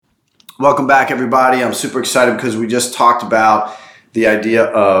Welcome back, everybody. I'm super excited because we just talked about the idea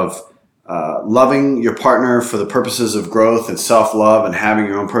of loving your partner for the purposes of growth and self-love and having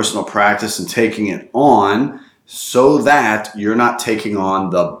your own personal practice and taking it on so that you're not taking on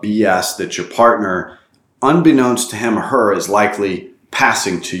the BS that your partner, unbeknownst to him or her, is likely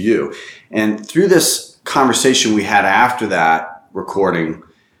passing to you. And through this conversation we had after that recording,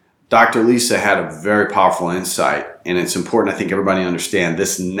 Dr. Lisa had a very powerful insight, and it's important, I think, everybody understand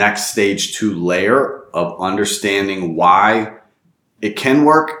this next stage 2 layer of understanding why it can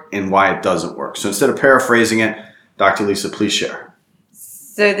work and why it doesn't work. So instead of paraphrasing it, Dr. Lisa, please share.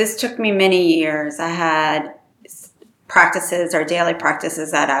 So this took me many years. I had practices or daily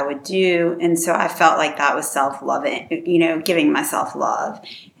practices that I would do, and so I felt like that was self-loving, giving myself love.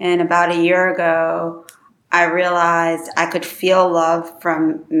 And about a year ago, I realized I could feel love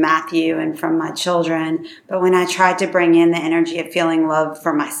from Matthew and from my children, but when I tried to bring in the energy of feeling love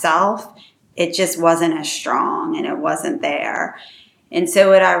for myself, it just wasn't as strong and it wasn't there. And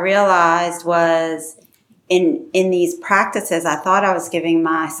so what I realized was in these practices, I thought I was giving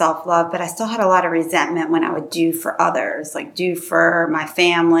myself love, but I still had a lot of resentment when I would do for others, like do for my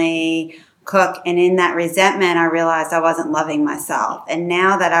family, cook. And in that resentment, I realized I wasn't loving myself. And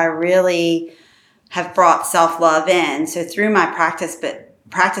now that I really have brought self-love in. So through my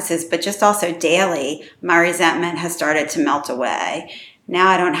practices, but just also daily, my resentment has started to melt away. Now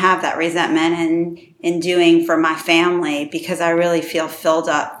I don't have that resentment in doing for my family because I really feel filled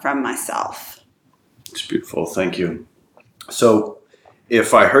up from myself. It's beautiful. Thank you. So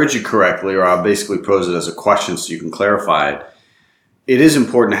if I heard you correctly, or I'll basically pose it as a question so you can clarify it, it is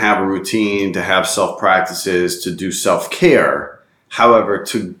important to have a routine, to have self-practices, to do self-care. However,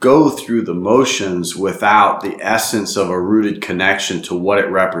 to go through the motions without the essence of a rooted connection to what it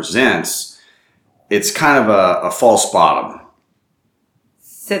represents, it's kind of a false bottom.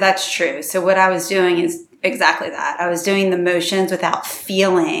 So that's true. So what I was doing is exactly that. I was doing the motions without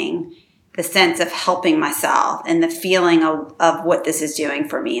feeling the sense of helping myself and the feeling of what this is doing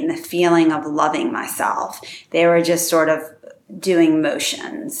for me and the feeling of loving myself. They were just sort of doing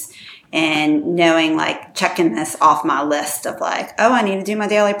motions. And knowing, like, checking this off my list of like, oh, I need to do my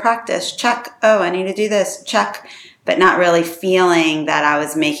daily practice, check. Oh, I need to do this, check. But not really feeling that I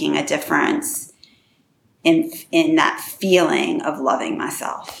was making a difference in that feeling of loving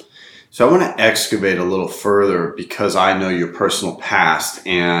myself. So I want to excavate a little further because I know your personal past.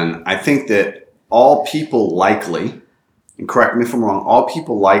 And I think that all people likely, and correct me if I'm wrong, all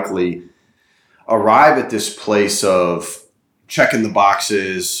people likely arrive at this place of checking the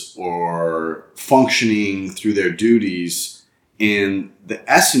boxes or functioning through their duties, and the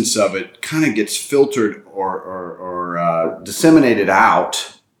essence of it kind of gets filtered or disseminated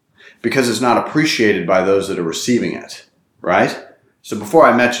out because it's not appreciated by those that are receiving it, right? So before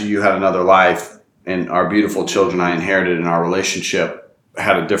I met you, you had another life, and our beautiful children I inherited in our relationship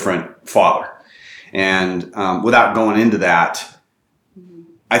had a different father. And without going into that,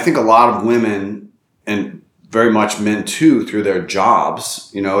 I think a lot of women, and very much men too, through their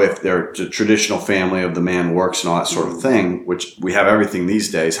jobs, if they're a traditional family of the man works and all that sort of thing, which we have everything these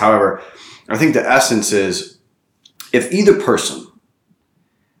days. However, I think the essence is if either person,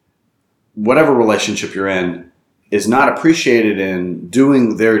 whatever relationship you're in, is not appreciated in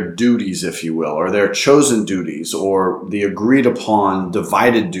doing their duties, if you will, or their chosen duties or the agreed upon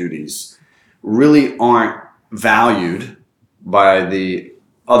divided duties really aren't valued by the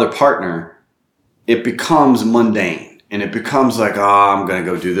other partner, it becomes mundane and it becomes like, I'm going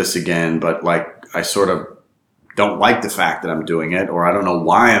to go do this again. But like, I sort of don't like the fact that I'm doing it, or I don't know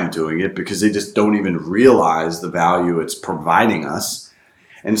why I'm doing it because they just don't even realize the value it's providing us.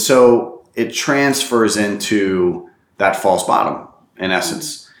 And so it transfers into that false bottom in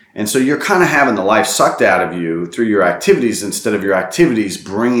essence. And so you're kind of having the life sucked out of you through your activities instead of your activities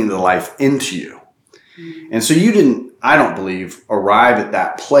bringing the life into you. And so you didn't, I don't believe, arrive at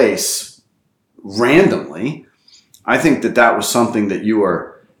that place randomly. I think that was something that you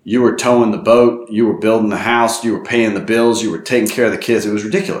were towing the boat, you were building the house, you were paying the bills, you were taking care of the kids. It was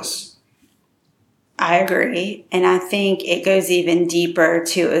ridiculous. I agree. And I think it goes even deeper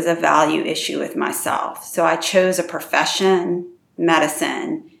too as a value issue with myself. So I chose a profession,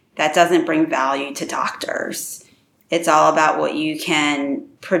 medicine, that doesn't bring value to doctors. It's all about what you can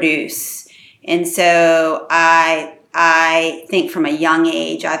produce. And so I think from a young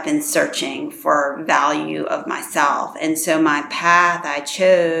age, I've been searching for value of myself. And so my path I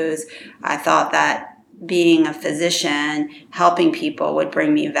chose, I thought that being a physician, helping people would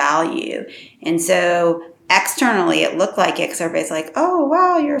bring me value. And so externally it looked like it because everybody's like, oh,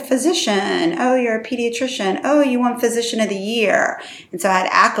 wow, you're a physician. Oh, you're a pediatrician. Oh, you won Physician of the Year. And so I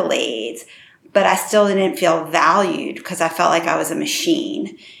had accolades, but I still didn't feel valued because I felt like I was a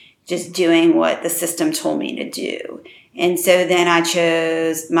machine just doing what the system told me to do. And so then I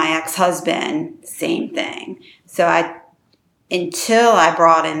chose my ex-husband, same thing. So until I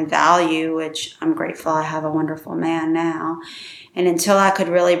brought in value, which I'm grateful I have a wonderful man now, and until I could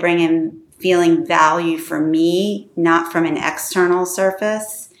really bring in feeling value for me, not from an external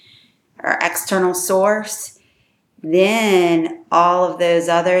surface or external source, then all of those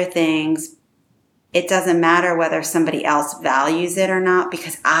other things, it doesn't matter whether somebody else values it or not,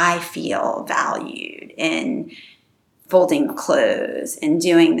 because I feel valued in folding the clothes and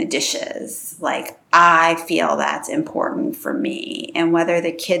doing the dishes. Like, I feel that's important for me. And whether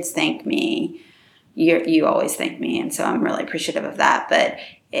the kids thank me, you always thank me. And so I'm really appreciative of that. But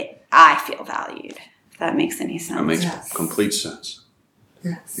I feel valued, if that makes any sense. That makes complete sense.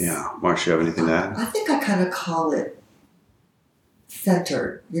 Yes. Yeah. Marcia, you have anything to add? I think I kind of call it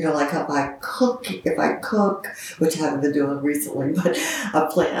centered. Like if I cook, which I haven't been doing recently, but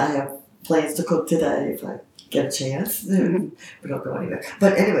I have plans to cook today if I get a chance. Mm-hmm. We don't go anywhere.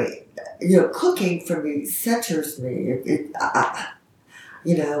 But anyway, cooking for me centers me. It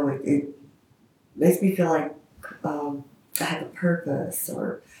makes me feel like I have a purpose,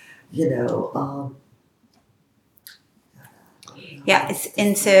 or yeah.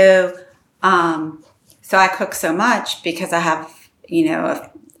 And so I cook so much because I have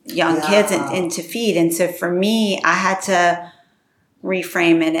young kids and to feed, and so for me, I had to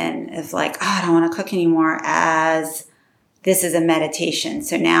reframe it in as like, oh, I don't want to cook anymore, as this is a meditation.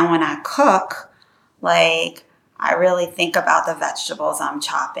 So now when I cook, like, I really think about the vegetables I'm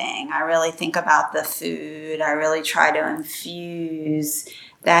chopping. I really think about the food. I really try to infuse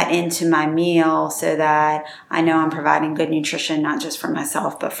that into my meal so that I know I'm providing good nutrition, not just for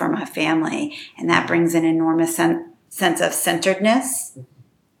myself, but for my family. And that brings an enormous sense of centeredness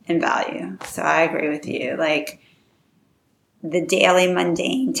and value. So I agree with you. Like, the daily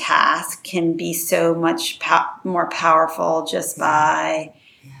mundane task can be so much more powerful just by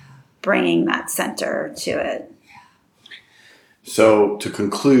bringing that center to it. So to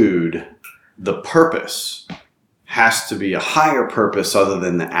conclude, the purpose has to be a higher purpose other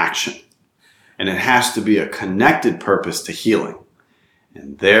than the action. And it has to be a connected purpose to healing.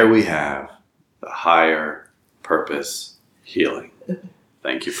 And there we have the higher purpose healing.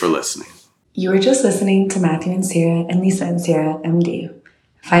 Thank you for listening. You were just listening to Matthew and Sarah and Lisa and Sarah, MD.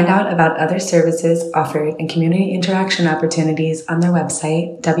 Find out about other services offered and community interaction opportunities on their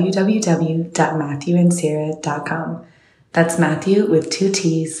website, www.matthewandsarah.com. That's Matthew with 2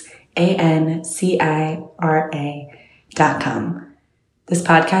 T's, ANCIRA.com. This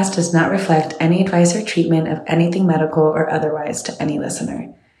podcast does not reflect any advice or treatment of anything medical or otherwise to any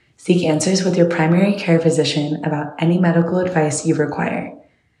listener. Seek answers with your primary care physician about any medical advice you require.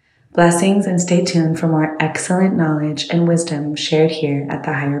 Blessings, and stay tuned for more excellent knowledge and wisdom shared here at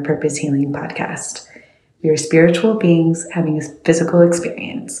the Higher Purpose Healing Podcast. We are spiritual beings having a physical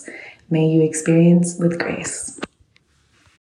experience. May you experience with grace.